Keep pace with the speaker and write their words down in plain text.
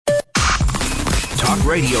Talk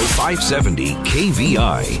Radio 570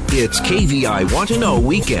 KVI. It's KVI Want to Know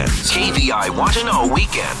Weekends. KVI Want to Know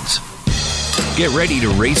Weekends. Get ready to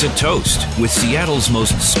raise a toast with Seattle's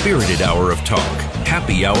most spirited hour of talk,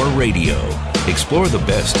 Happy Hour Radio. Explore the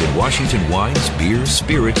best in Washington wines, beers,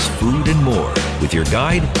 spirits, food, and more with your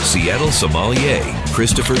guide, Seattle sommelier,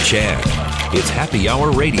 Christopher Chan. It's Happy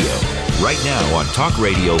Hour Radio, right now on Talk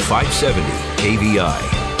Radio 570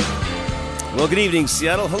 KVI. Well, good evening,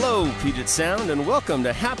 Seattle. Hello, Puget Sound, and welcome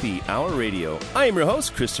to Happy Hour Radio. I am your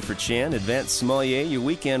host, Christopher Chan, advanced sommelier, your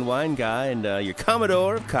weekend wine guy, and your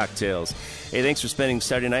commodore of cocktails. Hey, thanks for spending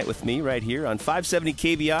Saturday night with me right here on 570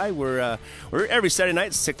 KVI. We're every Saturday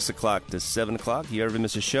night, 6 o'clock to 7 o'clock. If you ever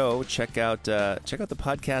miss a show, check out the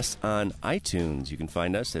podcast on iTunes. You can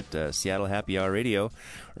find us at Seattle Happy Hour Radio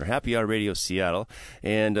or Happy Hour Radio Seattle.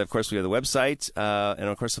 And, of course, we have the website and,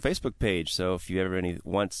 of course, the Facebook page. So if you ever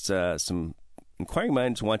want some inquiring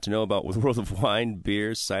minds want to know about the world of wine,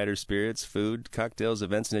 beer, cider, spirits, food, cocktails,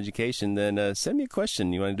 events, and education, then send me a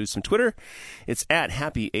question. You want to do some Twitter? It's at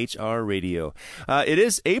Happy HR Radio. It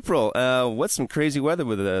is April. What's some crazy weather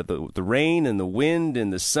with the rain and the wind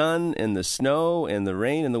and the sun and the snow and the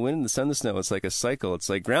rain and the wind and the sun and the snow? It's like a cycle. It's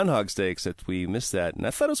like Groundhog's Day, except we missed that. And I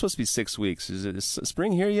thought it was supposed to be 6 weeks. Is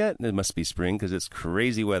spring here yet? It must be spring because it's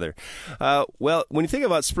crazy weather. Well, when you think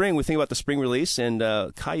about spring, we think about the spring release, and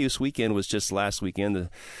Cayuse weekend was just last weekend,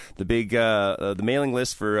 the big the mailing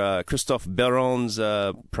list for Christophe Baron's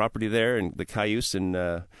property there in the Cayuse in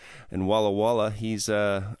Walla Walla. He's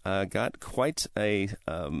got quite a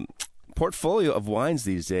portfolio of wines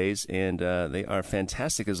these days, and they are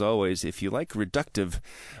fantastic as always. If you like reductive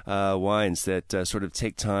wines that sort of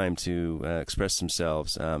take time to express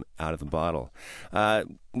themselves out of the bottle.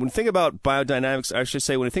 When you think about biodynamics, I should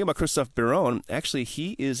say, when you think about Christophe Baron, actually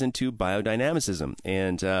he is into biodynamicism,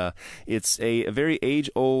 and it's a very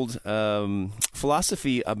age-old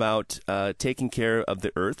philosophy about taking care of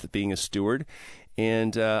the earth, being a steward.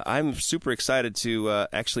 And I'm super excited to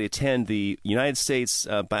actually attend the United States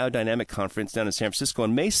Biodynamic Conference down in San Francisco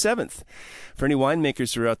on May 7th. For any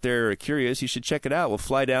winemakers who are out there curious, you should check it out. We'll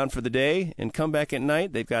fly down for the day and come back at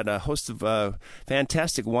night. They've got a host of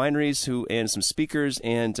fantastic wineries and some speakers.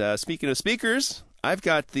 And speaking of speakers, I've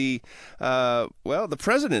got the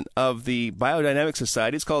president of the Biodynamic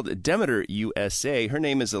Society. It's called Demeter USA. Her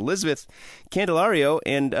name is Elizabeth Candelario,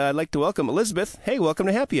 and I'd like to welcome Elizabeth. Hey, welcome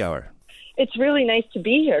to Happy Hour. It's really nice to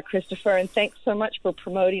be here, Christopher, and thanks so much for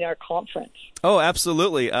promoting our conference. Oh,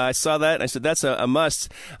 absolutely. I saw that, and I said that's a must.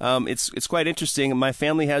 It's quite interesting. My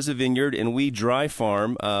family has a vineyard, and we dry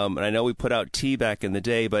farm, and I know we put out tea back in the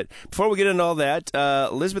day. But before we get into all that,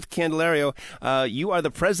 Elizabeth Candelario, you are the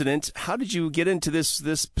president. How did you get into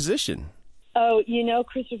this position? Oh,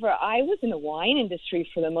 Christopher, I was in the wine industry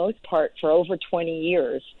for the most part for over 20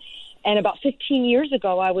 years. And about 15 years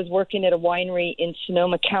ago, I was working at a winery in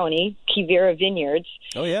Sonoma County, Quivira Vineyards.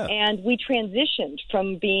 Oh, yeah. And we transitioned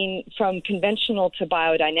from conventional to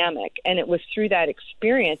biodynamic. And it was through that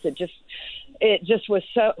experience, it just was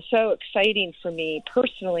so exciting for me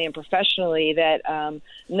personally and professionally that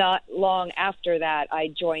not long after that, I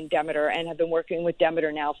joined Demeter and have been working with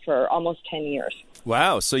Demeter now for almost 10 years.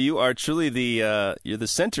 Wow. So you are truly you're the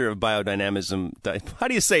center of biodynamism. How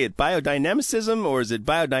do you say it? Biodynamicism, or is it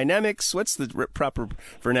biodynamics? What's the proper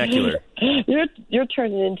vernacular? You're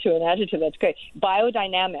turning it into an adjective. That's great.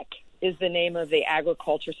 Biodynamic is the name of the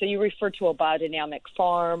agriculture. So you refer to a biodynamic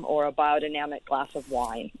farm or a biodynamic glass of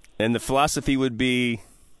wine. And the philosophy would be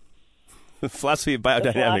the philosophy of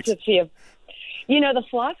biodynamics. The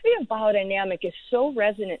philosophy of biodynamic is so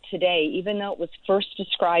resonant today, even though it was first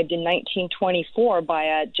described in 1924 by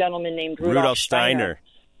a gentleman named Rudolf Steiner.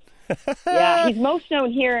 Yeah, he's most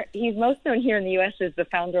known here in the U.S. as the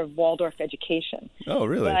founder of Waldorf Education. Oh,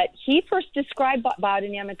 really? But he first described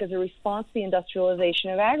biodynamic as a response to the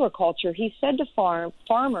industrialization of agriculture. He said to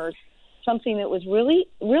farmers something that was really,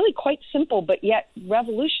 really quite simple, but yet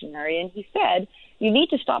revolutionary. And he said, you need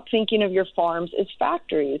to stop thinking of your farms as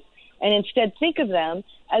factories and instead think of them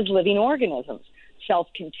as living organisms,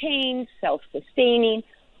 self-contained, self-sustaining,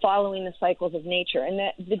 following the cycles of nature. And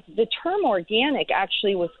the term organic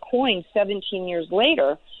actually was coined 17 years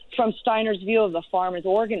later from Steiner's view of the farm as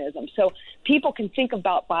organism. So people can think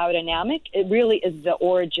about biodynamic. It really is the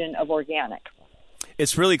origin of organic.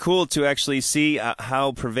 It's really cool to actually see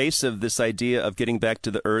how pervasive this idea of getting back to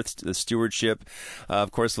the earth, the stewardship,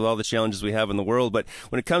 of course, with all the challenges we have in the world. But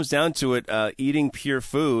when it comes down to it, eating pure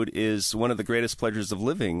food is one of the greatest pleasures of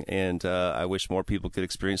living. And I wish more people could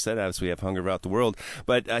experience that as we have hunger throughout the world.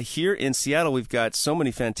 But here in Seattle, we've got so many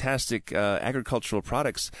fantastic agricultural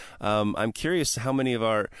products. I'm curious how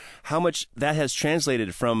much that has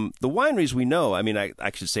translated from the wineries we know. I mean, I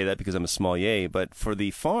should say that because I'm a sommelier, but for the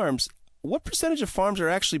farms, what percentage of farms are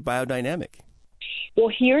actually biodynamic? Well,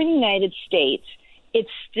 here in the United States,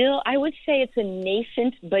 it's still, I would say it's a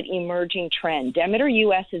nascent but emerging trend. Demeter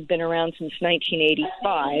US has been around since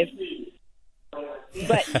 1985.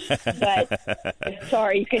 But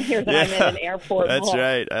sorry, you can hear that I'm at an airport. That's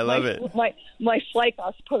right. I love it. My flight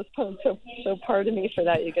got postponed, so pardon me for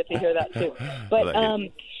that. You get to hear that too. But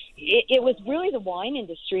it was really the wine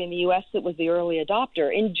industry in the U.S. that was the early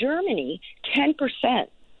adopter. In Germany, 10%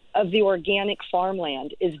 of the organic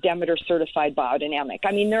farmland is Demeter certified biodynamic.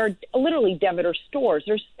 I mean, there are literally Demeter stores.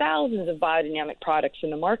 There's thousands of biodynamic products in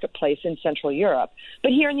the marketplace in Central Europe.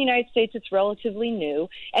 But here in the United States, it's relatively new.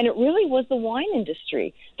 And it really was the wine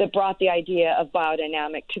industry that brought the idea of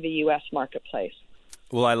biodynamic to the U.S. marketplace.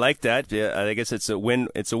 Well, I like that. Yeah, I guess it's a win.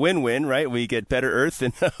 It's a win-win, right? We get better earth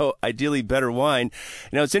and ideally better wine.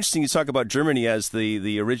 Now, it's interesting you talk about Germany as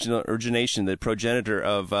the origination, the progenitor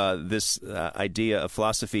of this idea of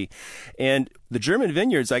philosophy. And the German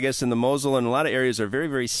vineyards, I guess, in the Mosel and a lot of areas are very,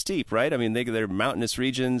 very steep, right? I mean, they're mountainous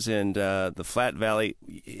regions and the flat valley.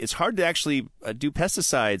 It's hard to actually do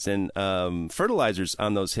pesticides and fertilizers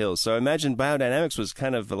on those hills. So I imagine biodynamics was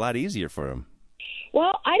kind of a lot easier for them.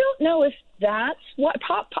 Well, I don't know if that's what.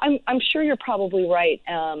 I'm sure you're probably right.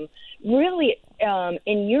 Really,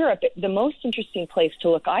 in Europe, the most interesting place to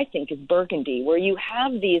look, I think, is Burgundy, where you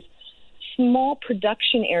have these small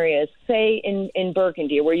production areas, say in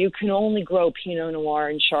Burgundy, where you can only grow Pinot Noir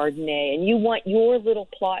and Chardonnay, and you want your little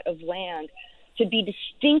plot of land to be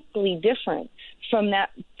distinctly different from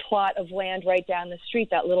that plot of land right down the street,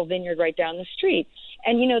 that little vineyard right down the street.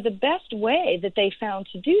 And, you know, the best way that they found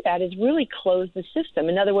to do that is really close the system.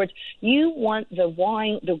 In other words, you want the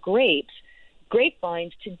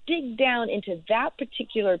grapevines to dig down into that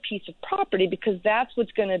particular piece of property because that's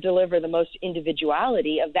what's going to deliver the most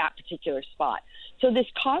individuality of that particular spot. So this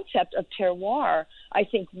concept of terroir, I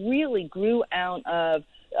think, really grew out of,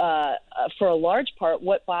 for a large part,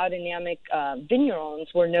 what biodynamic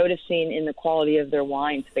vignerons were noticing in the quality of their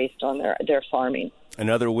wines based on their farming.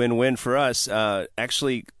 Another win-win for us.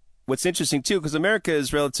 Actually, what's interesting too, because America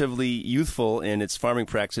is relatively youthful in its farming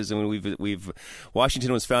practices, and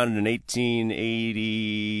Washington was founded in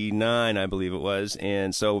 1889, I believe it was,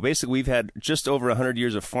 and so basically we've had just over 100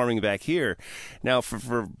 years of farming back here. Now,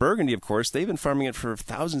 for Burgundy, of course, they've been farming it for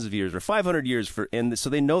thousands of years, or 500 years, and so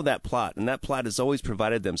they know that plot, and that plot has always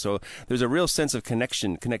provided them. So there's a real sense of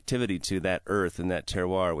connectivity to that earth and that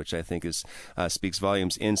terroir, which I think speaks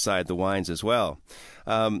volumes inside the wines as well.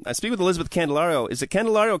 I speak with Elizabeth Candelario. Is it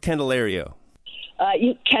Candelario or Candelario?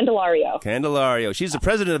 Candelario. Candelario. She's the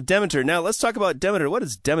president of Demeter. Now, let's talk about Demeter. What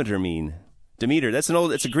does Demeter mean? Demeter.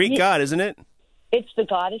 It's a Greek god, isn't it? It's the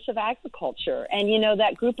goddess of agriculture. And, you know,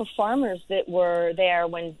 that group of farmers that were there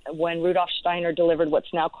when Rudolf Steiner delivered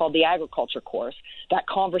what's now called the agriculture course, that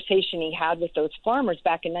conversation he had with those farmers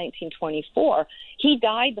back in 1924, he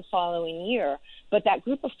died the following year. But that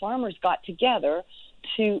group of farmers got together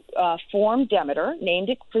to form Demeter, named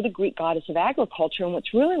it for the Greek goddess of agriculture. And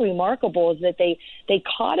what's really remarkable is that they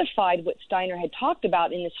codified what Steiner had talked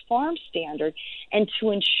about in this farm standard, and to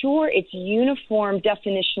ensure its uniform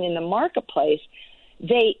definition in the marketplace,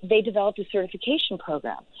 they developed a certification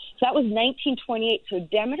program. So that was 1928. So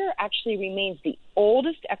Demeter actually remains the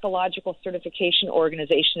oldest ecological certification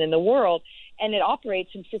organization in the world, and it operates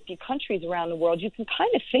in 50 countries around the world. You can kind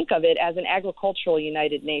of think of it as an agricultural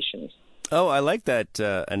United Nations. Oh, I like that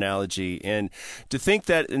analogy. And to think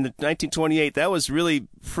that in 1928, that was really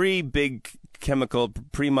pre-big chemical,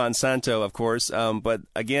 pre-Monsanto, of course. But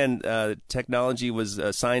again, technology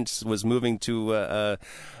science was moving to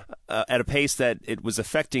at a pace that it was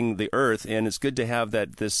affecting the earth, and it's good to have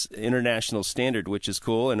this international standard, which is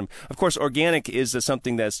cool. And of course, organic is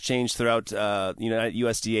something that's changed throughout.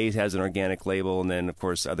 USDA has an organic label, and then of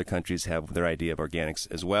course other countries have their idea of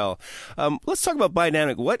organics as well. Let's talk about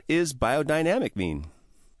biodynamic. What does biodynamic mean?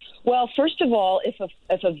 Well, first of all,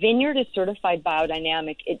 if a vineyard is certified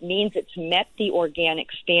biodynamic, it means it's met the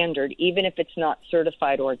organic standard, even if it's not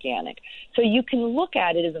certified organic. So you can look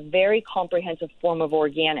at it as a very comprehensive form of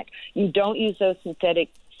organic. You don't use those synthetic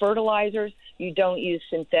fertilizers. You don't use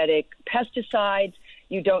synthetic pesticides.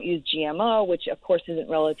 You don't use GMO, which, of course,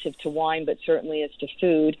 isn't relative to wine, but certainly is to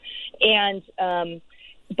food. And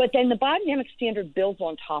But then the biodynamic standard builds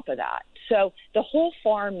on top of that. So the whole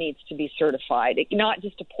farm needs to be certified, not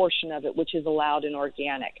just a portion of it, which is allowed in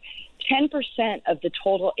organic. 10% of the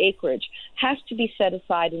total acreage has to be set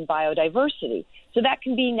aside in biodiversity. So that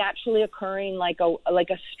can be naturally occurring like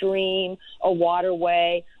a stream, a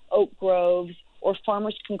waterway, oak groves, or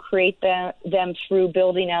farmers can create them through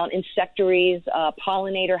building out insectaries,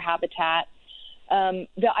 pollinator habitat.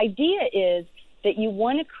 The idea is that you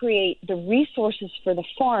want to create the resources for the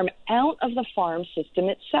farm out of the farm system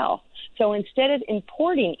itself. So instead of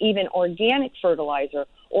importing even organic fertilizer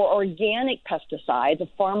or organic pesticides, a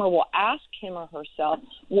farmer will ask him or herself,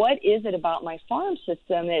 what is it about my farm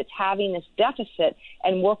system that's having this deficit,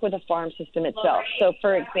 and work with the farm system itself. So,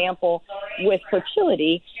 for example, with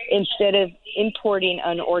fertility, instead of importing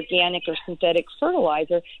an organic or synthetic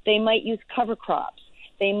fertilizer, they might use cover crops.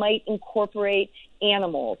 They might incorporate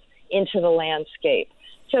animals into the landscape.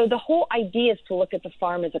 So the whole idea is to look at the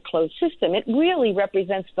farm as a closed system. It really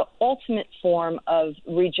represents the ultimate form of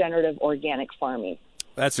regenerative organic farming.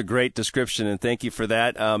 That's a great description, and thank you for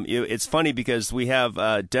that. It's funny because we have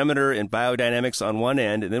Demeter and biodynamics on one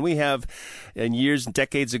end, and then we have, in years and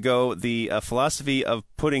decades ago, the philosophy of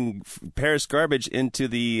putting Paris garbage into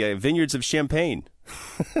the vineyards of Champagne.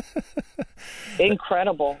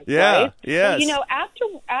 Incredible, yeah, right? yes. Well,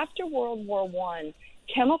 after World War I,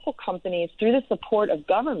 chemical companies, through the support of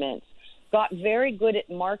governments, got very good at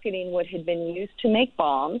marketing what had been used to make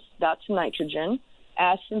bombs, that's nitrogen,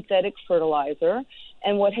 as synthetic fertilizer,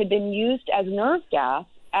 and what had been used as nerve gas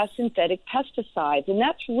as synthetic pesticides. And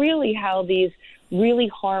that's really how these really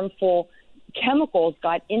harmful chemicals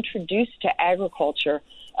got introduced to agriculture,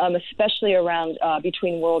 especially around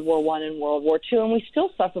between World War I and World War II. And we still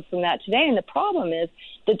suffer from that today. And the problem is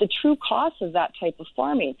that the true cost of that type of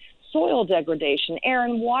farming, soil degradation, air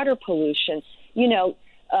and water pollution,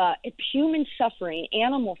 human suffering,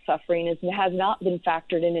 animal suffering has not been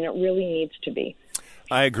factored in, and it really needs to be.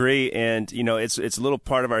 I agree, and it's a little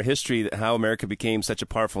part of our history that how America became such a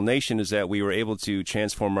powerful nation is that we were able to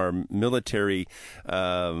transform our military,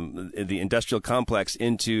 the industrial complex,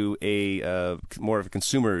 into a more of a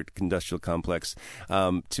consumer industrial complex,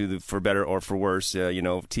 for better or for worse.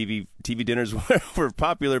 TV dinners were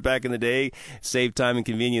popular back in the day, saved time and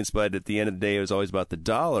convenience, but at the end of the day, it was always about the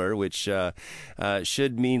dollar, which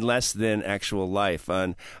should mean less than actual life.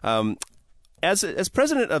 And As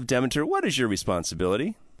president of Demeter, what is your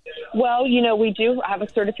responsibility? Well, we do have a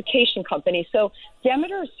certification company. So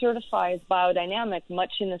Demeter certifies biodynamic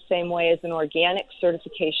much in the same way as an organic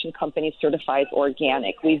certification company certifies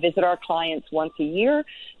organic. We visit our clients once a year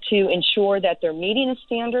to ensure that they're meeting a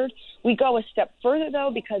standard. We go a step further,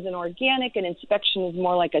 though, because in organic, an inspection is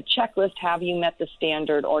more like a checklist. Have you met the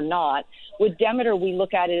standard or not? With Demeter, we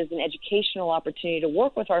look at it as an educational opportunity to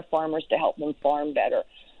work with our farmers to help them farm better.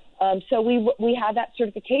 So we have that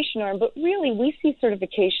certification arm, but really we see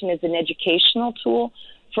certification as an educational tool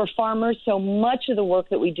for farmers. So much of the work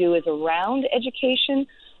that we do is around education,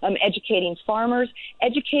 educating farmers,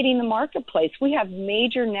 educating the marketplace. We have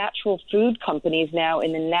major natural food companies now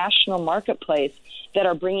in the national marketplace that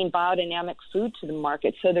are bringing biodynamic food to the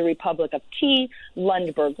market. So the Republic of Tea,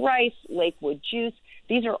 Lundberg Rice, Lakewood Juice,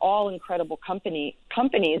 these are all incredible companies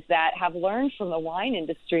that have learned from the wine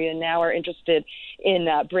industry and now are interested in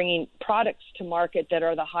bringing products to market that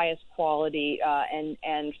are the highest quality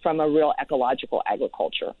and from a real ecological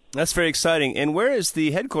agriculture. That's very exciting. And where is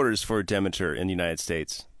the headquarters for Demeter in the United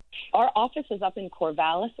States? Our office is up in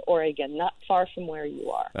Corvallis, Oregon, not far from where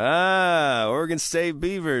you are. Ah, Oregon State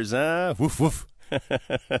Beavers, huh? Woof, woof.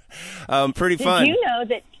 Pretty fun. Did you know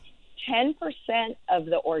that 10% of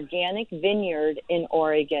the organic vineyard in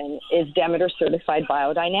Oregon is Demeter certified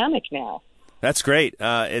biodynamic now? That's great.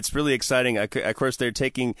 It's really exciting. Of course, they're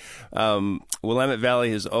taking Willamette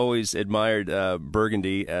Valley has always admired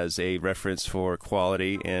Burgundy as a reference for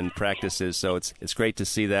quality and practices, so it's great to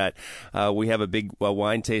see that. We have a big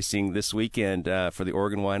wine tasting this weekend for the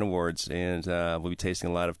Oregon Wine Awards, and we'll be tasting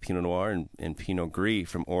a lot of Pinot Noir and Pinot Gris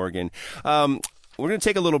from Oregon. We're going to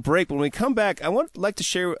take a little break. When we come back, I would like to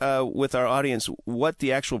share with our audience what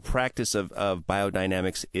the actual practice of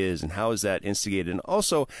biodynamics is and how is that instigated, and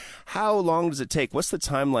also how long does it take? What's the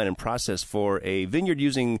timeline and process for a vineyard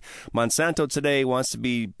using Monsanto today wants to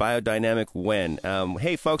be biodynamic when?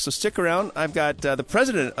 Hey, folks, so stick around. I've got the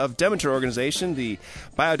president of Demeter Organization. The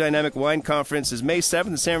Biodynamic Wine Conference is May 7th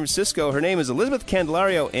in San Francisco. Her name is Elizabeth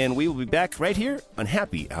Candelario, and we will be back right here on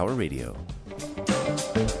Happy Hour Radio.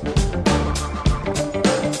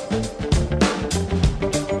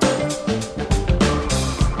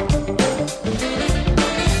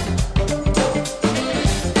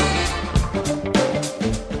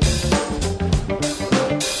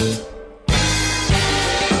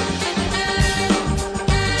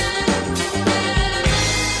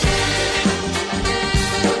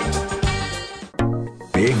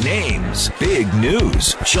 names, big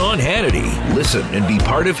news. Sean Hannity. Listen and be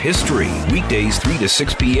part of history. Weekdays 3 to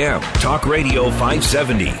 6 p.m. Talk Radio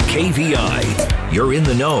 570 KVI. You're in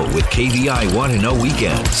the know with KVI Want to Know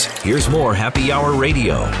Weekends. Here's more Happy Hour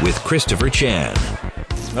Radio with Christopher Chan.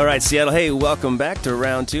 All right, Seattle. Hey, welcome back to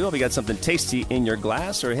round two. Hope you got something tasty in your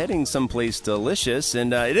glass or heading someplace delicious.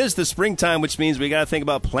 And it is the springtime, which means we got to think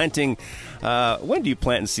about planting. When do you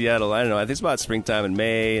plant in Seattle? I don't know. I think it's about springtime in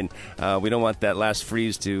May, and we don't want that last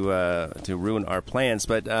freeze to ruin our plans.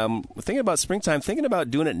 But thinking about springtime, thinking about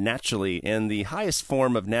doing it naturally, and the highest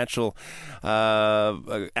form of natural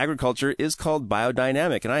agriculture is called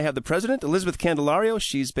biodynamic. And I have the president, Elizabeth Candelario.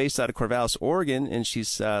 She's based out of Corvallis, Oregon, and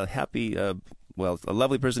she's happy. A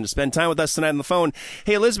lovely person to spend time with us tonight on the phone.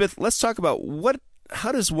 Hey, Elizabeth, let's talk about what's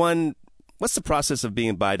the process of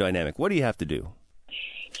being biodynamic? What do you have to do?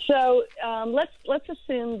 So let's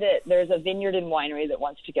assume that there's a vineyard and winery that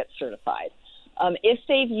wants to get certified. If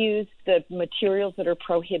they've used the materials that are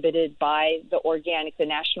prohibited by the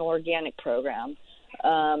National Organic Program,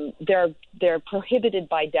 they're prohibited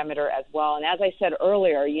by Demeter as well. And as I said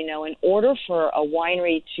earlier, in order for a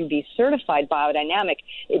winery to be certified biodynamic,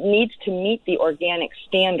 it needs to meet the organic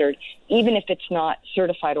standard, even if it's not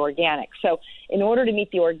certified organic. So in order to meet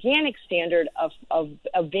the organic standard,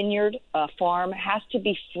 a vineyard, a farm has to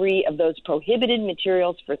be free of those prohibited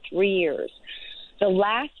materials for 3 years. The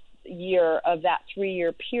last year of that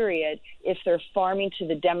 3-year period, if they're farming to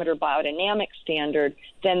the Demeter biodynamic standard,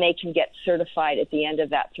 then they can get certified at the end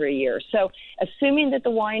of that 3 years. So assuming that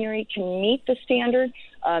the winery can meet the standard,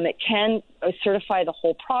 it can certify the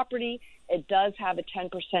whole property. It does have a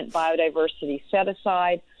 10% biodiversity set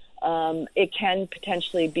aside. It can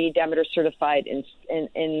potentially be Demeter certified in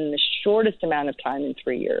the shortest amount of time, in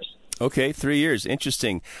 3 years. Okay, 3 years.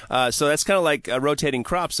 Interesting. So that's kind of like rotating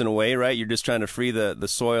crops in a way, right? You're just trying to free the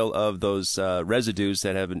soil of those residues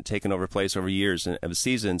that have been taken over place over years and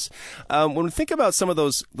seasons. When we think about some of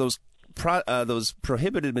those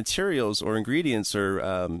prohibited materials or ingredients,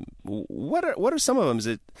 or what are some of them? Is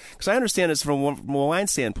it, because I understand it's from a wine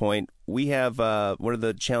standpoint, we have one of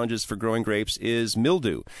the challenges for growing grapes is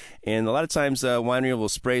mildew, and a lot of times winery will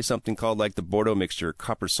spray something called like the Bordeaux mixture,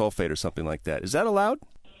 copper sulfate or something like that. Is that allowed?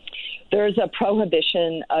 There's a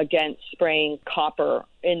prohibition against spraying copper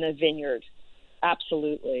in the vineyard.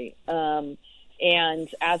 Absolutely. And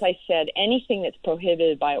as I said, anything that's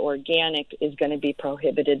prohibited by organic is going to be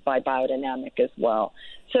prohibited by biodynamic as well.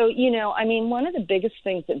 So, one of the biggest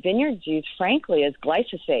things that vineyards use, frankly, is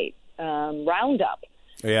glyphosate, Roundup.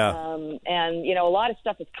 Yeah. And, a lot of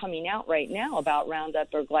stuff is coming out right now about Roundup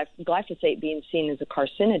or glyphosate being seen as a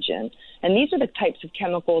carcinogen. And these are the types of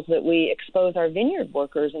chemicals that we expose our vineyard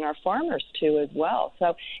workers and our farmers to as well.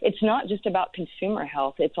 So it's not just about consumer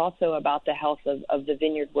health. It's also about the health of the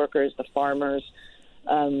vineyard workers, the farmers,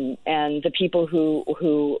 and the people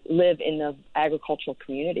who live in the agricultural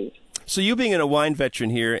communities. So you being a wine veteran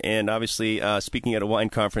here and obviously speaking at a wine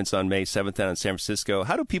conference on May 7th down in San Francisco,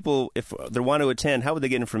 how do people, if they want to attend, how would they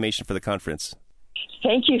get information for the conference?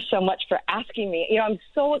 Thank you so much for asking me. I'm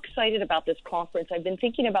so excited about this conference. I've been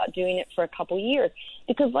thinking about doing it for a couple years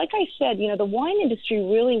because, like I said, the wine industry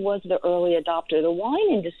really was the early adopter. The wine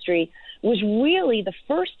industry was really the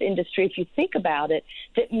first industry, if you think about it,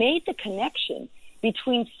 that made the connection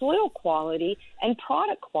between soil quality and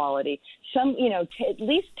product quality, at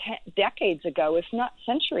least decades ago, if not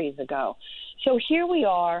centuries ago. So here we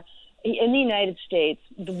are in the United States.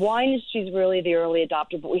 The wine industry is really the early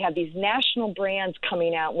adopter, but we have these national brands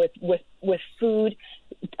coming out with food,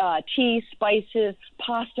 tea, spices,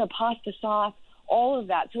 pasta sauce, all of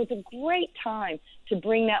that. So it's a great time to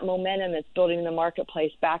bring that momentum that's building in the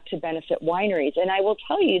marketplace back to benefit wineries. And I will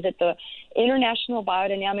tell you that the International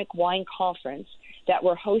Biodynamic Wine Conference that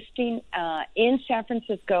we're hosting in San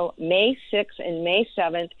Francisco May 6th and May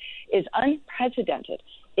 7th is unprecedented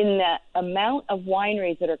in the amount of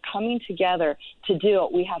wineries that are coming together to do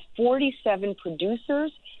it. We have 47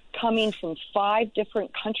 producers coming from 5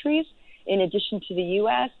 different countries, in addition to the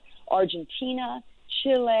U.S., Argentina,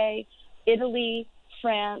 Chile, Italy,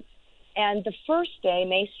 France. And the first day,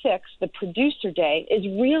 May 6th, the producer day, is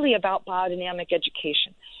really about biodynamic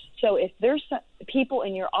education. So if there's people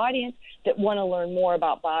in your audience that want to learn more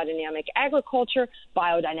about biodynamic agriculture,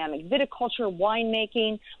 biodynamic viticulture,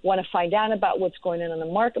 winemaking, want to find out about what's going on in the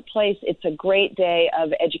marketplace, it's a great day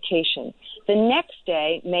of education. The next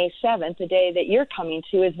day, May 7th, the day that you're coming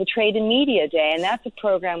to, is the Trade and Media Day, and that's a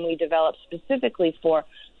program we developed specifically for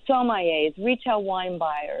sommeliers, retail wine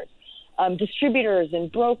buyers, distributors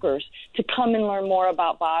and brokers to come and learn more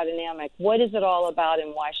about biodynamic. What is it all about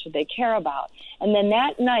and why should they care about? And then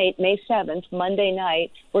that night, May 7th, Monday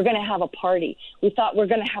night, we're going to have a party. We thought we're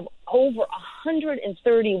going to have over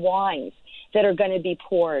 130 wines that are going to be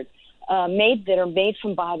poured, made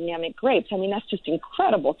from biodynamic grapes. I mean, that's just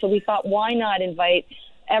incredible. So we thought, why not invite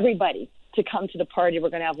everybody to come to the party? We're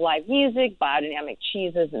going to have live music, biodynamic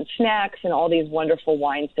cheeses and snacks, and all these wonderful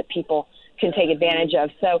wines that people can take advantage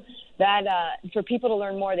of. So that for people to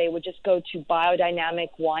learn more, they would just go to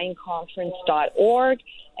biodynamicwineconference.org,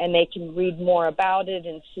 and they can read more about it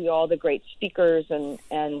and see all the great speakers and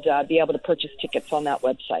be able to purchase tickets on that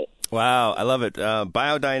website. Wow, I love it.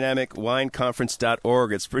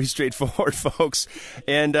 Biodynamicwineconference.org. It's pretty straightforward, folks.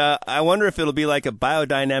 And I wonder if it'll be like a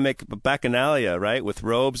biodynamic bacchanalia, right, with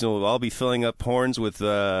robes, and we'll all be filling up horns with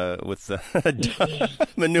manure.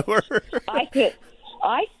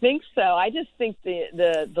 I think so. I just think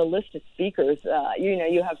the list of speakers,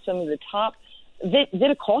 you have some of the top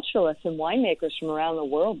viticulturalists and winemakers from around the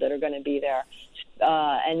world that are going to be there,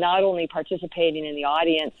 and not only participating in the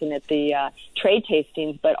audience and at the trade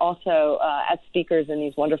tastings, but also as speakers in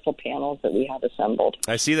these wonderful panels that we have assembled.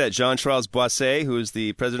 I see that Jean-Charles Boisset, who is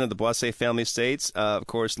the president of the Boisset Family Estates, of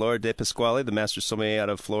course, Laura De Pasquale, the master sommelier out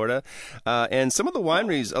of Florida, and some of the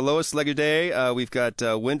wineries, Alois Legude, we've got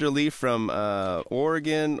Winderlee from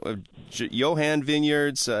Oregon, Johann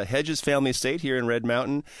Vineyards, Hedges Family Estate here in Red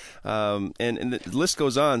Mountain, and the list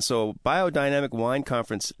goes on. So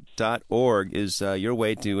biodynamicwineconference.org is your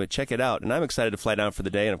way to check it out. And I'm excited to fly down for the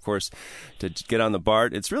day and, of course, to get on the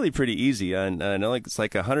BART. It's really pretty easy. And I know it's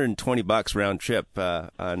like $120 round trip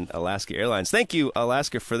on Alaska Airlines. Thank you,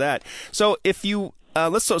 Alaska, for that. So if you so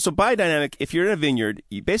biodynamic, if you're in a vineyard,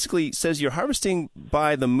 it basically says you're harvesting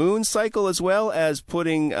by the moon cycle as well as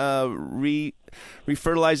putting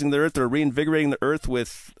refertilizing the earth or reinvigorating the earth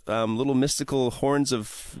with little mystical horns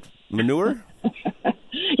of manure.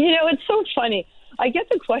 It's so funny. I get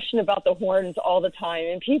the question about the horns all the time,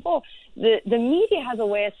 and people, the media has a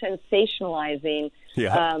way of sensationalizing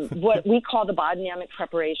what we call the biodynamic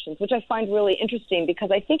preparations, which I find really interesting because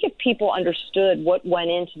I think if people understood what went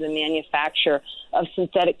into the manufacture of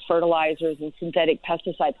synthetic fertilizers and synthetic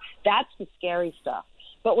pesticides, that's the scary stuff.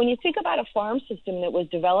 But when you think about a farm system that was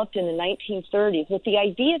developed in the 1930s with the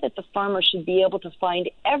idea that the farmer should be able to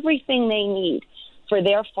find everything they need for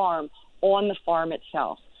their farm on the farm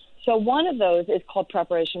itself. So one of those is called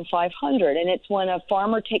Preparation 500, and it's when a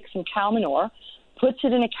farmer takes some cow manure, puts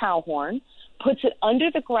it in a cow horn, puts it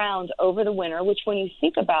under the ground over the winter, which when you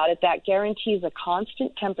think about it, that guarantees a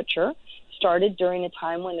constant temperature, started during a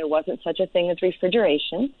time when there wasn't such a thing as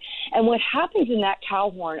refrigeration. And what happens in that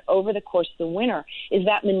cow horn over the course of the winter is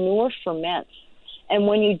that manure ferments. And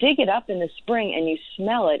when you dig it up in the spring and you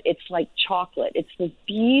smell it, it's like chocolate. It's this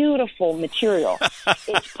beautiful material.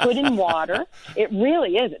 It's put in water. It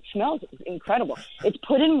really is. It smells incredible. It's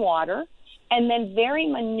put in water, and then very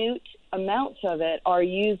minute amounts of it are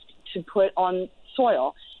used to put on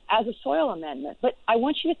soil as a soil amendment. But I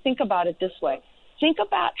want you to think about it this way. Think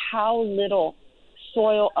about how little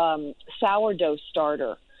sourdough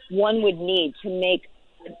starter one would need to make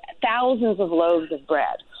thousands of loaves of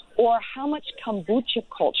bread, or how much kombucha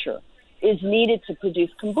culture is needed to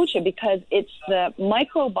produce kombucha, because it's the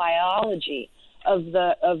microbiology of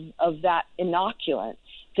that inoculant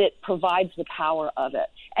that provides the power of it.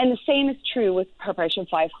 And the same is true with Preparation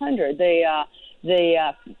 500. The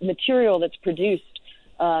material that's produced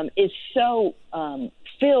is so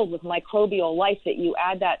filled with microbial life that you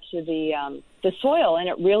add that to the soil, and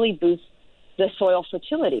it really boosts the soil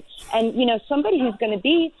fertility. And, somebody who's going to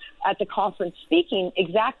be at the conference speaking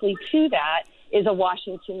exactly to that is a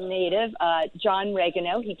Washington native, John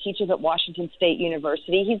Regano. He teaches at Washington State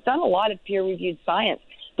University. He's done a lot of peer-reviewed science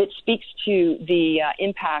that speaks to the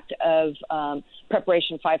impact of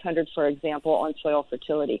Preparation 500, for example, on soil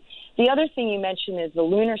fertility. The other thing you mentioned is the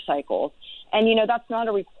lunar cycles. And, that's not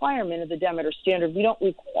a requirement of the Demeter Standard. We don't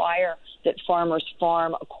require that farmers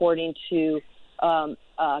farm according to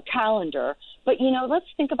calendar. But, let's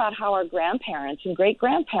think about how our grandparents and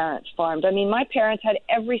great-grandparents farmed. I mean, my parents had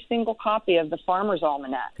every single copy of the Farmer's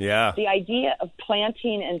Almanac. Yeah. The idea of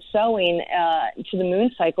planting and sowing to the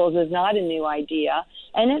moon cycles is not a new idea,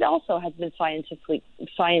 and it also has been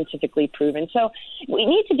scientifically proven. So we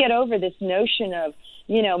need to get over this notion of,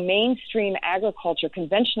 mainstream agriculture,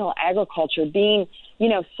 conventional agriculture being,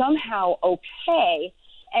 somehow okay.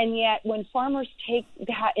 And yet when farmers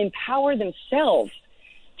empower themselves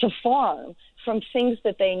to farm from things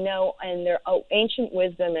that they know and their ancient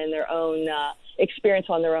wisdom and their own experience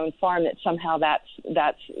on their own farm, that somehow that's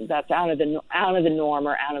out of the norm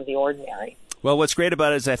or out of the ordinary. Well, what's great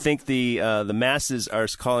about it is I think the masses are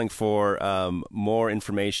calling for more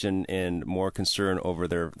information and more concern over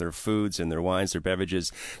their foods and their wines, their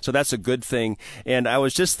beverages. So that's a good thing. And I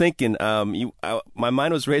was just thinking, my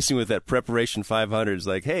mind was racing with that Preparation 500. It's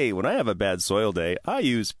like, hey, when I have a bad soil day, I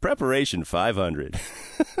use Preparation 500.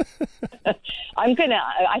 I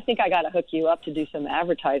think I got to hook you up to do some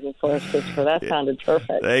advertising for us, Christopher. That sounded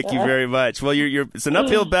perfect. Thank you very much. Well, it's an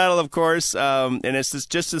uphill battle, of course, and it's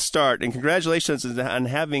just a start. And congratulations on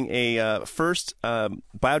having a first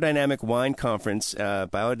Biodynamic Wine Conference,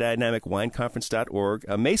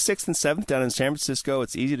 biodynamicwineconference.org, May 6th and 7th down in San Francisco.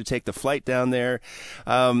 It's easy to take the flight down there.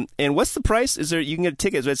 And what's the price? You can get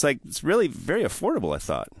tickets. It's really very affordable, I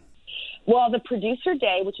thought. Well, the producer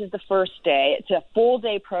day, which is the first day, it's a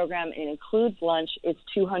full-day program and it includes lunch. It's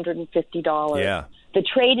 $250. Yeah. The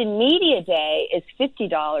trade and media day is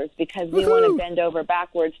 $50 because we want to bend over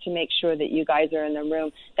backwards to make sure that you guys are in the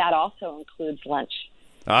room. That also includes lunch.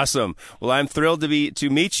 Awesome. Well, I'm thrilled to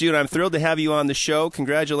meet you, and I'm thrilled to have you on the show.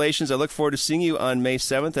 Congratulations. I look forward to seeing you on May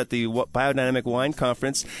 7th at the Biodynamic Wine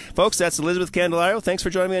Conference. Folks, that's Elizabeth Candelario. Thanks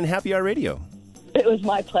for joining me on Happy Hour Radio. It was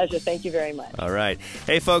my pleasure. Thank you very much. All right.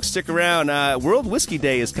 Hey, folks, stick around. World Whiskey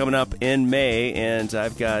Day is coming up in May, and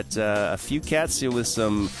I've got a few cats here with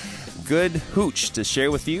some good hooch to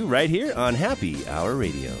share with you right here on Happy Hour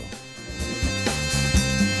Radio.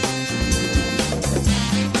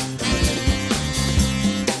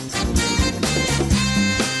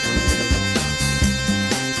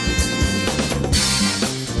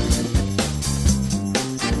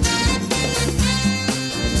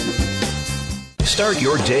 Start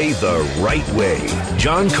your day the right way.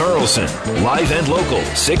 John Carlson, live and local,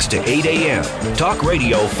 6 to 8 a.m. Talk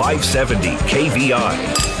Radio 570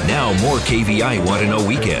 KVI. Now more KVI Want to Know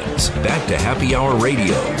Weekends. Back to Happy Hour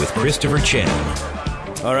Radio with Christopher Chan.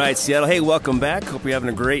 All right, Seattle. Hey, welcome back. Hope you're having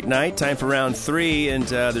a great night. Time for round 3, and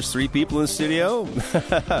there's 3 people in the studio.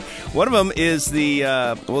 One of them is the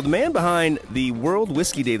man behind the World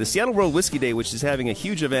Whiskey Day, the Seattle World Whiskey Day, which is having a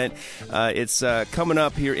huge event. It's coming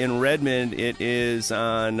up here in Redmond. It is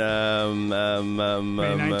on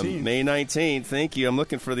May 19th. May 19th. Thank you. I'm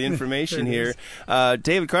looking for the information here.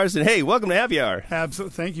 David Carson, hey, welcome to Happy Hour.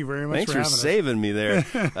 Absolutely. Thank you very much. Thanks for having saving me there.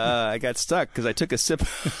 I got stuck because I took a sip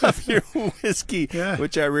of your whiskey,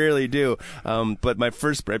 which I rarely do. But my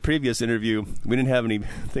previous interview, we didn't have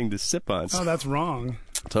anything to sip on. So. Oh, that's wrong.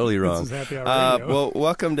 Totally wrong. This is Happy Hour Radio. Well,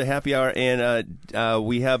 welcome to Happy Hour, and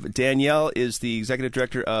we have Danielle is the executive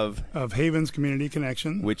director of Havens Community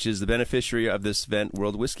Connection, which is the beneficiary of this event,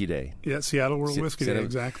 World Whiskey Day. Yeah, Seattle World Whiskey Day,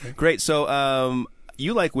 exactly. Great. So,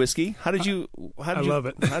 you like whiskey? I love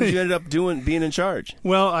it. How did you end up being in charge?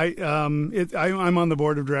 Well, I'm on the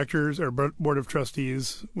board of directors or board of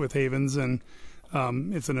trustees with Havens, and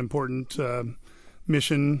it's an important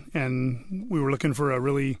mission, and we were looking for a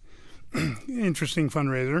really interesting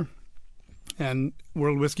fundraiser. And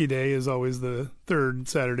World Whiskey Day is always the 3rd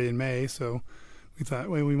Saturday in May, so we thought,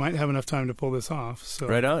 well, we might have enough time to pull this off. So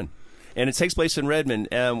right on. And it takes place in Redmond.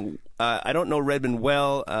 I don't know Redmond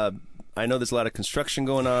well. I know there's a lot of construction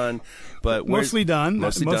going on, but mostly done.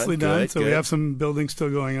 Mostly done. Good, so good. We have some buildings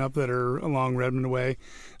still going up that are along Redmond Way,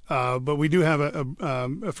 but we do have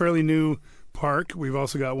a fairly new park. We've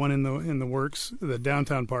also got one in the works, the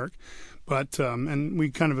downtown park, but and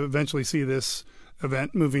we kind of eventually see this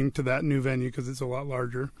event moving to that new venue because it's a lot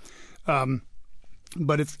larger.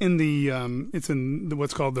 But it's in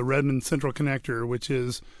what's called the Redmond Central Connector, which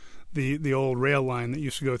is the old rail line that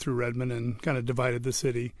used to go through Redmond and kind of divided the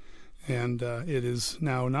city. And it is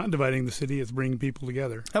now not dividing the city; it's bringing people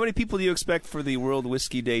together. How many people do you expect for the World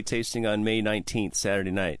Whiskey Day tasting on May 19th, Saturday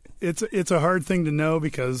night? It's a hard thing to know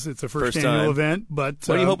because it's a first annual event. But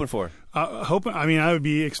what are you hoping for? I would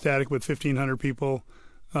be ecstatic with 1,500 people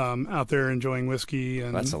out there enjoying whiskey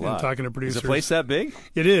and talking to producers. Is the place that big?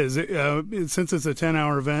 It is. Since it's a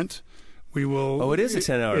 10-hour event. We will. Oh, it is a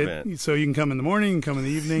 10-hour event. So you can come in the morning, come in the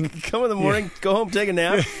evening. Come in the morning, go home, take a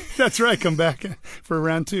nap. That's right. Come back for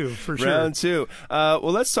round 2, for sure. Round 2. Well,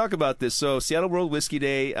 let's talk about this. So Seattle World Whiskey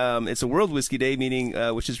Day, it's a World Whiskey Day, meaning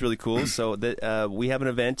which is really cool. So that we have an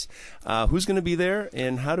event. Who's going to be there,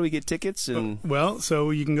 and how do we get tickets? And well,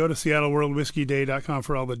 so you can go to SeattleWorldWhiskeyDay.com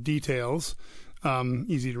for all the details.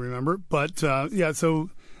 Easy to remember. But, so...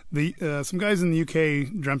 some guys in the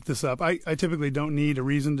UK dreamt this up. I typically don't need a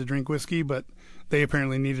reason to drink whiskey, but they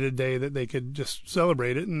apparently needed a day that they could just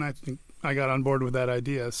celebrate it, and I think I got on board with that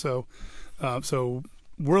idea. So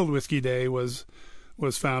World Whiskey Day was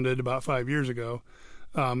founded about 5 years ago,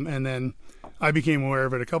 and then I became aware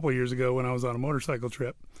of it a couple of years ago when I was on a motorcycle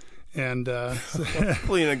trip. And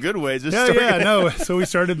hopefully in a good way. No. So we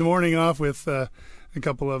started the morning off with a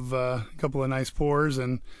couple of nice pours,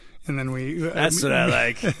 and then we. That's what I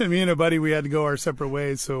like. Me and a buddy, we had to go our separate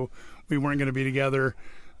ways, so we weren't going to be together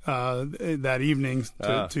that evening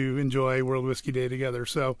to enjoy World Whiskey Day together.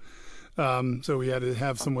 So we had to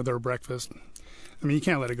have some with our breakfast. I mean, you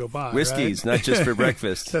can't let it go by. Whiskeys, right? not just for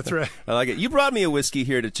breakfast. That's right. I like it. You brought me a whiskey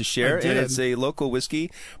here to share, and it's a local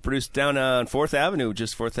whiskey produced down on 4th Avenue,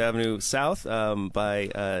 just 4th Avenue South,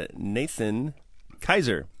 by Nathan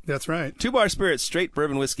Kaiser. That's right. 2 Bar Spirits, straight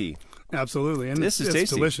bourbon whiskey. Absolutely, and this is it's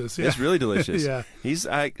tasty. Delicious. Yeah. It's really delicious. Yeah.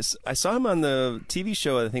 I saw him on the TV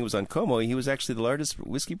show. I think it was on Como. He was actually the largest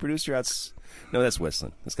whiskey producer out. No, that's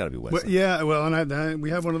Westland. That's got to be Westland. And we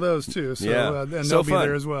have one of those too. So, yeah, and so they'll fun. be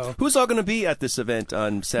there as well. Who's all going to be at this event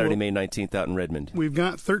on Saturday, May 19th, out in Redmond? We've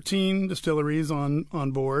got 13 distilleries on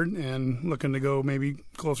board, and looking to go maybe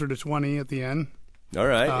closer to 20 at the end. All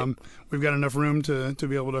right. We've got enough room to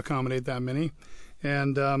be able to accommodate that many,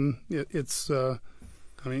 and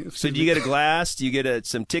so do you get a glass? Do you get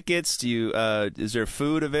some tickets? Do you? Is there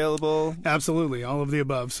food available? Absolutely, all of the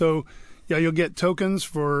above. So, yeah, you'll get tokens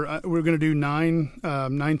for. We're going to do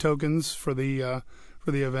nine tokens for the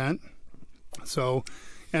event. So,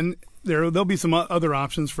 and there'll be some other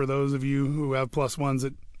options for those of you who have plus ones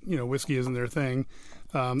that whiskey isn't their thing.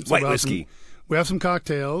 White whiskey. We have some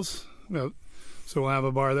cocktails. So we'll have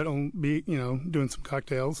a bar that'll be doing some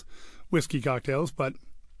cocktails, whiskey cocktails,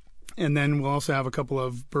 and then we'll also have a couple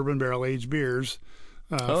of bourbon barrel aged beers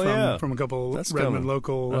from a couple Redmond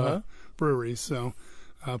local breweries. So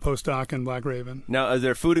Post Dock and Black Raven. Now, is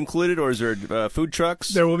there food included, or is there food trucks?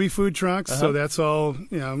 There will be food trucks. So that's all.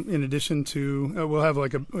 In addition to, we'll have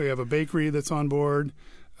we have a bakery that's on board.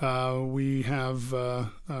 We have.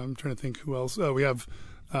 I'm trying to think who else. We have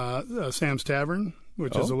Sam's Tavern,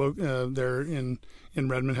 which is there in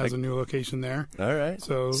Redmond, has a new location there. All right.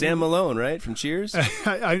 So Sam Malone, right, from Cheers?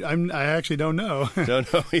 I actually don't know.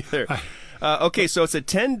 Don't know either. Okay, so it's a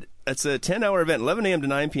 10-hour event, 11 a.m. to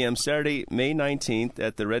 9 p.m. Saturday, May 19th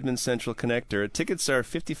at the Redmond Central Connector. Tickets are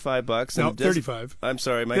 $55. No, $35. I'm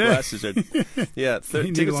sorry, my glasses are. Yeah,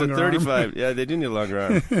 tickets are $35. Yeah, they do need a longer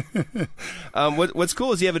arm. What's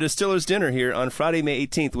cool is you have a distiller's dinner here on Friday, May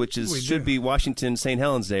 18th, which should be Washington St.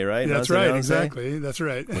 Helens Day, right? That's right, exactly. That's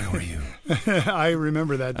right. Where were you? I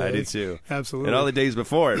remember that day. I did too. Absolutely. And all the days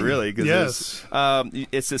before it, really. Yes.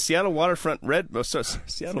 It's the Seattle Waterfront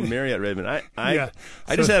Seattle Marriott Redmond. I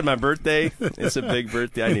just had my birthday. It's a big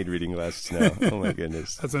birthday. I need reading glasses now. Oh my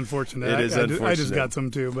goodness. That's unfortunate. It is unfortunate. I just got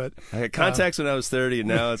some too, but I had contacts when I was 30, and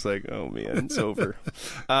now it's like, oh man, it's over.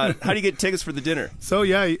 How do you get tickets for the dinner? So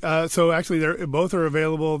so actually, both are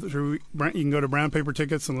available through. You can go to Brown Paper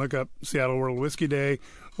Tickets and look up Seattle World Whiskey Day,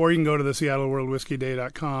 or you can go to the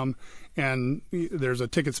SeattleWorldWhiskeyDay.com, and there's a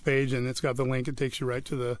tickets page, and it's got the link. It takes you right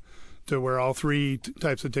to where all three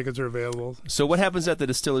types of tickets are available. So what happens at the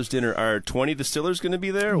distiller's dinner? Are 20 distillers going to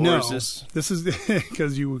be there? Or no, is this is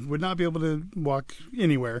because you would not be able to walk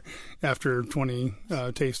anywhere after 20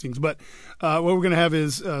 tastings. But what we're going to have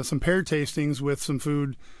is some paired tastings with some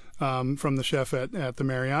food from the chef at the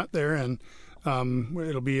Marriott there, and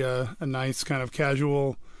it'll be a nice kind of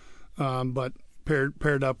casual, but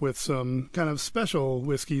paired up with some kind of special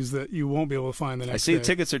whiskeys that you won't be able to find the next day. I see the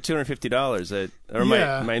tickets are $250.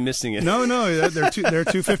 Am I missing it? No, they're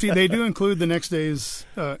 $250. They do include the next day's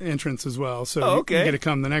entrance as well, so you get to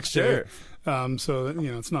come the next day. So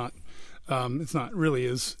it's not really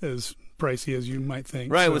as pricey as you might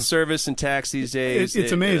think. Right, so, with service and tax these days,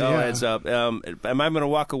 it's amazing. It all adds up. Am I going to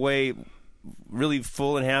walk away really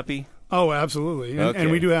full and happy? Oh, absolutely.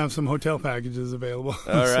 And we do have some hotel packages available.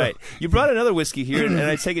 All right. You brought another whiskey here, and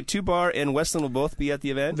I take it 2 Bar and Westland will both be at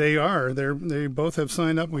the event? They are. They both have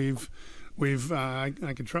signed up.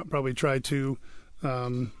 I could probably try to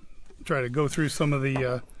go through some of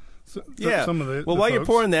the some of the Well, while folks. you're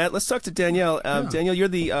pouring that, let's talk to Danielle. Danielle, you're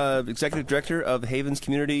the executive director of Havens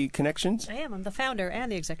Community Connections? I am. I'm the founder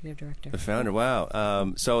and the executive director. The founder,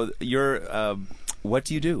 wow. So you're what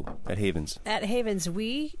do you do at Havens? At Havens,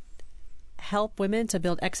 we help women to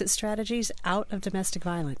build exit strategies out of domestic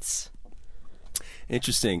violence.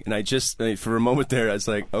 Interesting. And for a moment there, I was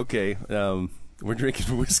like, okay, we're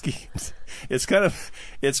drinking whiskey. It's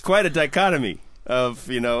quite a dichotomy of,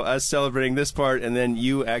 us celebrating this part, and then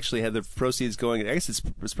you actually have the proceeds going. I guess it's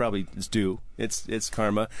due. It's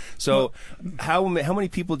karma. So how many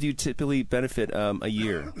people do you typically benefit a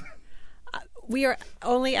year? We are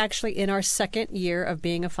only actually in our second year of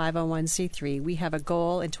being a 501c3. We have a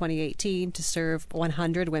goal in 2018 to serve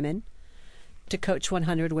 100 women. to coach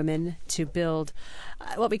 100 women to build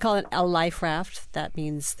what we call a life raft. That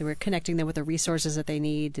means that we're connecting them with the resources that they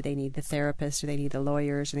need. Do they need the therapist? Do they need the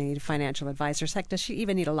lawyers? Do they need financial advisors? Heck, does she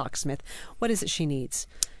even need a locksmith? What is it she needs?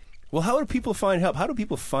 Well, how do people find help? How do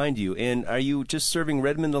people find you? And are you just serving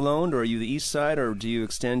Redmond alone, or are you the East Side, or do you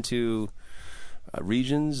extend to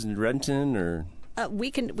regions in Renton, or?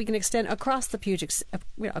 We can extend across the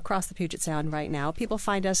Puget Sound right now. People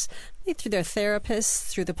find us through their therapists,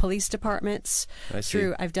 through the police departments.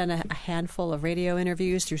 I've done a handful of radio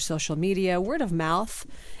interviews, through social media. Word of mouth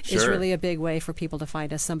is really a big way for people to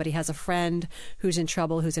find us. Somebody has a friend who's in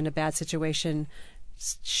trouble, who's in a bad situation.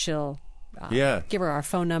 She'll give her our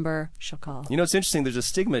phone number. She'll call. You know, it's interesting. There's a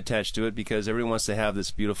stigma attached to it because everyone wants to have this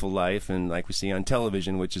beautiful life, and like we see on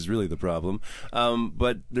television, which is really the problem.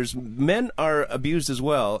 But men are abused as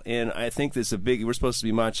well, and I think this is we're supposed to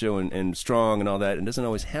be macho and strong and all that, and it doesn't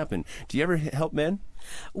always happen. Do you ever help men?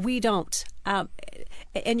 We don't.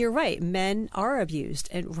 And you're right. Men are abused.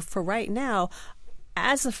 And for right now,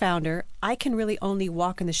 as the founder, I can really only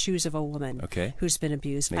walk in the shoes of a woman who's been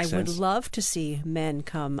abused. Makes would sense. love to see men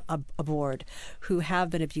come aboard who have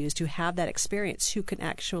been abused, who have that experience, who can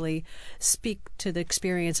actually speak to the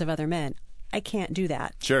experience of other men. I can't do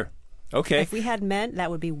that. Sure. Okay. If we had men, that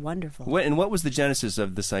would be wonderful. And what was the genesis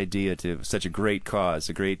of this idea to such a great cause,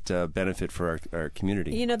 a great benefit for our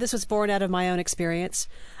community? You know, this was born out of my own experience.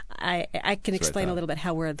 I can explain a little bit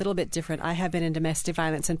how we're a little bit different. I have been in domestic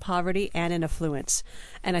violence and poverty and in affluence,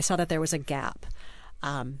 and I saw that there was a gap.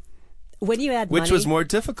 When you add money... Which was more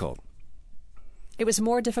difficult? It was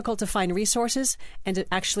more difficult to find resources and to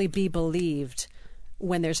actually be believed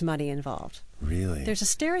when there's money involved. Really? There's a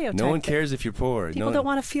stereotype. No one cares if you're poor. People don't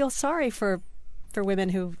want to feel sorry for women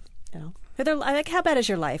who, they're like, how bad is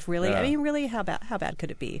your life, really? Yeah. I mean, really, how bad could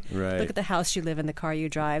it be? Right. Look at the house you live in, the car you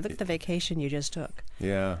drive. Look at the vacation you just took.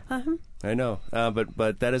 Yeah. I know. But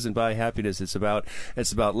that doesn't buy happiness. It's about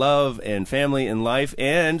love and family and life,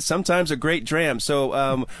 and sometimes a great dram.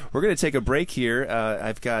 So we're going to take a break here.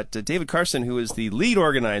 I've got David Carson, who is the lead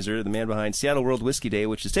organizer, the man behind Seattle World Whiskey Day,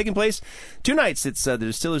 which is taking place 2 nights. It's the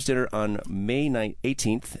Distillers Dinner on May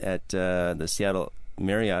 18th at the Seattle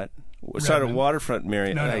Marriott. Seattle Waterfront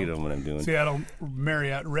Marriott. No. I don't know what I'm doing. Seattle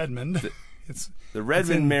Marriott Redmond. It's the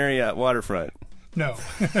Redmond Marriott Waterfront. No.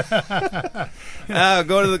 Go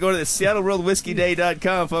to the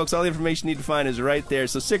SeattleWorldWhiskeyDay.com, folks. All the information you need to find is right there.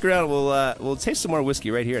 So stick around. We'll taste some more whiskey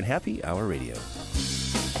right here on Happy Hour Radio.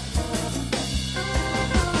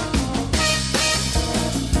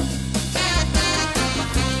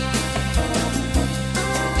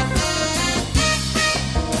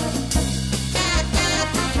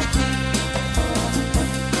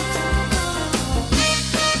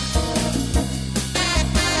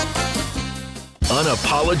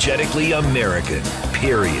 Unapologetically American,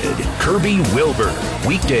 period. Kirby Wilbur.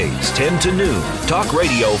 Weekdays, 10 to noon. Talk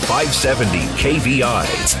Radio 570 KVI.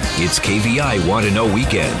 It's KVI Want to Know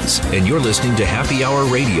Weekends. And you're listening to Happy Hour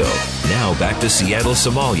Radio. Now back to Seattle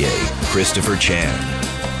sommelier, Christopher Chan.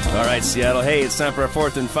 All right, Seattle. Hey, it's time for our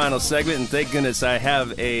fourth and final segment, and thank goodness I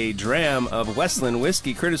have a dram of Westland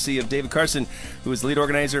whiskey, courtesy of David Carson, who is the lead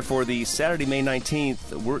organizer for the Saturday, May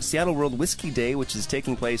 19th Seattle World Whiskey Day, which is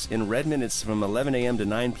taking place in Redmond. It's from 11 a.m. to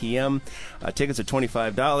 9 p.m. Tickets are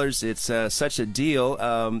 $25. It's such a deal.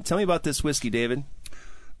 Tell me about this whiskey, David.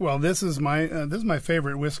 Well, this is my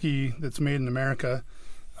favorite whiskey that's made in America.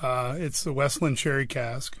 It's the Westland Sherry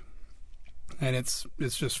Cask. And it's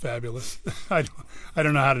just fabulous. I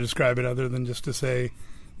don't know how to describe it other than just to say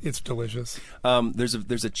it's delicious.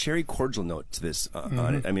 There's a cherry cordial note to this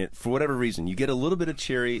on it. I mean, for whatever reason, you get a little bit of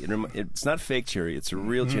cherry. It's not fake cherry. It's a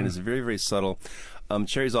real cherry. It's very, very subtle.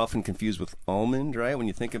 Cherry is often confused with almond, right? When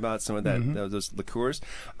you think about some of those liqueurs.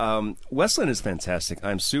 Westland is fantastic.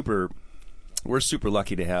 We're super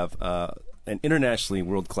lucky to have an internationally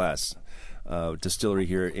world-class distillery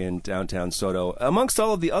here in downtown Soto. Amongst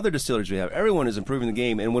all of the other distilleries we have, everyone is improving the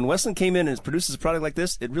game. And when Westland came in and produces a product like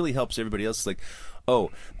this, it really helps everybody else. It's like,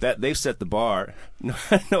 that they've set the bar.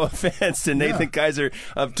 No offense to Nathan Kaiser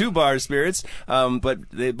of Two Bar Spirits, but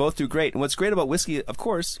they both do great. And what's great about whiskey, of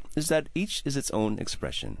course, is that each is its own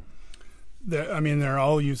expression. They're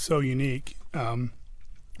all so unique,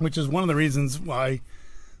 which is one of the reasons why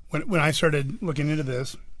when I started looking into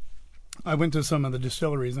this, I went to some of the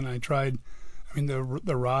distilleries and I tried.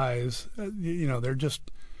 The ryes,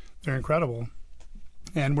 they're incredible,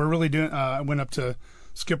 and we're really doing. I went up to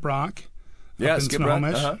Skip Rock, up in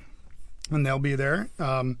Snohomish, and they'll be there.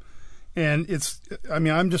 And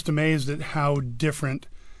I'm just amazed at how different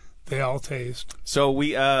they all taste. So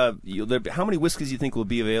how many whiskeys do you think will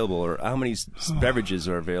be available, or how many beverages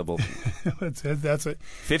are available? That's it.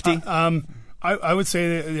 50. I would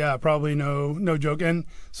say that, yeah, probably no joke. And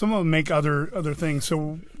some of them make other things.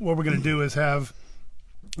 So what we're going to do is have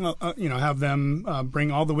them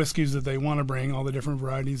bring all the whiskeys that they want to bring, all the different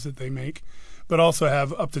varieties that they make, but also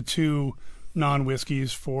have up to 2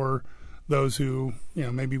 non-whiskeys for those who,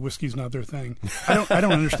 maybe whiskey's not their thing. I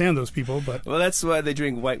don't understand those people, but well, that's why they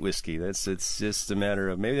drink white whiskey. It's just a matter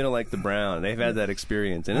of maybe they don't like the brown. They've had that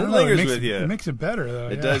experience, and it lingers with you. It makes it better, though.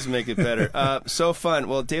 It does make it better. So fun.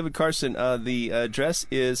 Well, David Carson, the address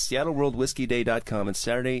is SeattleWorldWhiskeyDay.com. It's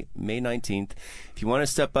Saturday, May 19th. If you want to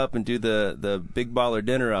step up and do the big baller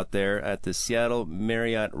dinner out there at the Seattle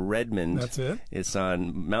Marriott Redmond, that's it. It's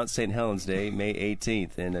on Mount St. Helens Day, May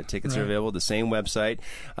 18th, and tickets are available at the same website.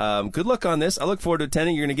 Good luck on this. I look forward to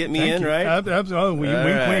attending. You're going to get me in, right? Absolutely.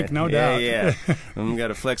 Wink, no doubt. Yeah. I'm going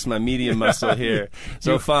to flex my medium muscle here.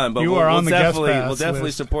 So fun. But we'll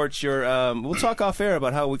definitely support your. We'll talk off air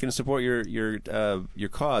about how we can support your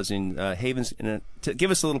cause in Havens.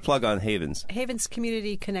 Give us a little plug on Havens. Havens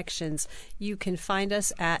Community Connections. You can find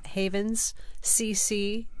us at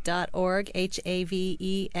havenscc.org,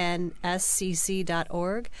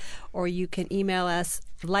 HAVENSCC.org, or you can email us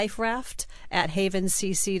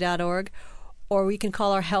liferaft@havenscc.org, or you can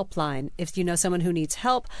call our helpline if you know someone who needs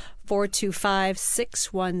help,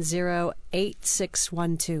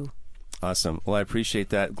 425-610-8612. Awesome. Well, I appreciate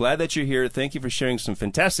that. Glad that you're here. Thank you for sharing some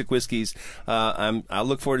fantastic whiskeys. I'll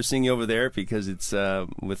look forward to seeing you over there because it's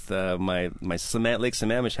with my Lake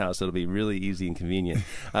Sammamish house. It'll be really easy and convenient.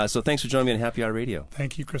 So thanks for joining me on Happy Hour Radio.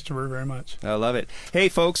 Thank you, Christopher, very much. I love it. Hey,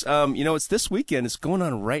 folks, it's this weekend. It's going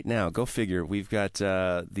on right now. Go figure. We've got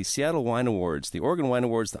the Seattle Wine Awards, the Oregon Wine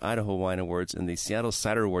Awards, the Idaho Wine Awards, and the Seattle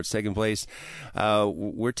Cider Awards taking place.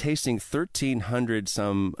 We're tasting 1,300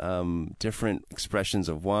 some different expressions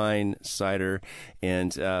of wine, cider,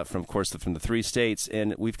 and from the 3 states.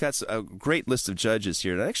 And we've got a great list of judges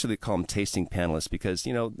here. And I actually call them tasting panelists because,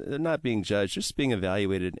 they're not being judged, just being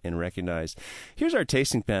evaluated and recognized. Here's our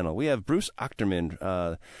tasting panel. We have Bruce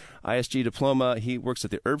Ochterman, ISG diploma. He works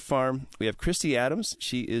at the Herb Farm. We have Christy Adams.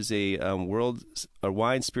 She is a World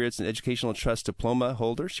Wine, Spirits, and Educational Trust diploma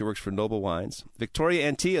holder. She works for Noble Wines.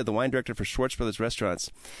 Victoria Antilla, the wine director for Schwartz Brothers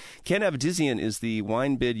Restaurants. Ken Avdizian is the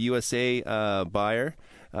Wine Bid USA buyer.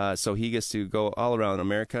 So he gets to go all around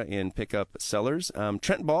America and pick up cellars.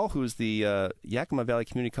 Trent Ball, who's the Yakima Valley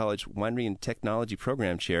Community College Winery and Technology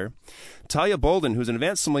Program Chair. Talia Bolden, who's an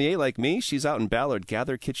advanced sommelier like me. She's out in Ballard,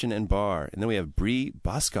 Gather Kitchen and Bar. And then we have Bree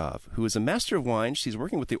Boskov, who is a master of wine. She's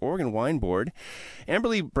working with the Oregon Wine Board.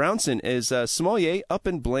 Amberly Brownson is a sommelier up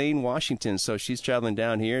in Blaine, Washington. So she's traveling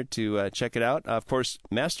down here to check it out. Of course,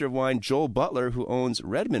 master of wine Joel Butler, who owns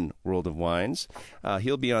Redmond World of Wines.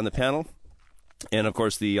 He'll be on the panel. And, of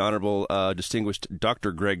course, the Honorable Distinguished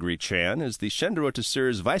Dr. Gregory Chan is the Chêne de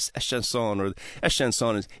Rôtisseur's Vice Eschanson, or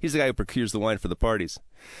Eschanson. He's the guy who procures the wine for the parties.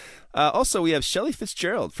 Also, we have Shelley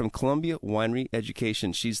Fitzgerald from Columbia Winery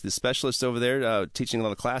Education. She's the specialist over there teaching a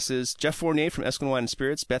lot of classes. Jeff Fournier from Esquin Wine and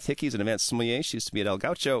Spirits. Beth Hickey is an advanced sommelier. She used to be at El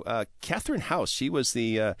Gaucho. Catherine House, she was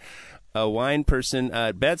the wine person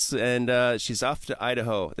at Betts, and she's off to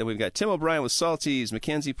Idaho. Then we've got Tim O'Brien with Salties,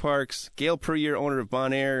 Mackenzie Parks, Gail Puryear, owner of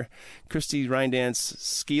Bon Air, Christy Rindance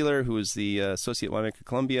Skeeler, who is the associate winemaker at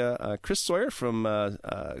Columbia, Chris Sawyer from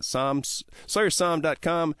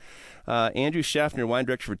SawyerSom.com, Andrew Schaffner, wine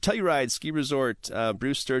director for Telluride Ski Resort,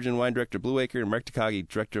 Bruce Sturgeon, wine director Blue Acre, and Mark Takagi,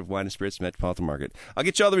 director of Wine and Spirits Metropolitan Market. I'll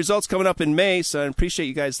get you all the results coming up in May, so I appreciate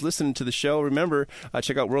you guys listening to the show. Remember,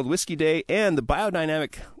 check out World Whiskey Day, and the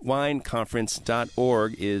Biodynamic Wine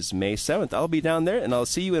Conference.org is May 7th. I'll be down there, and I'll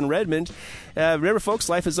see you in Redmond. Remember, folks,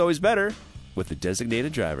 life is always better with the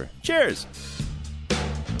designated driver. Cheers!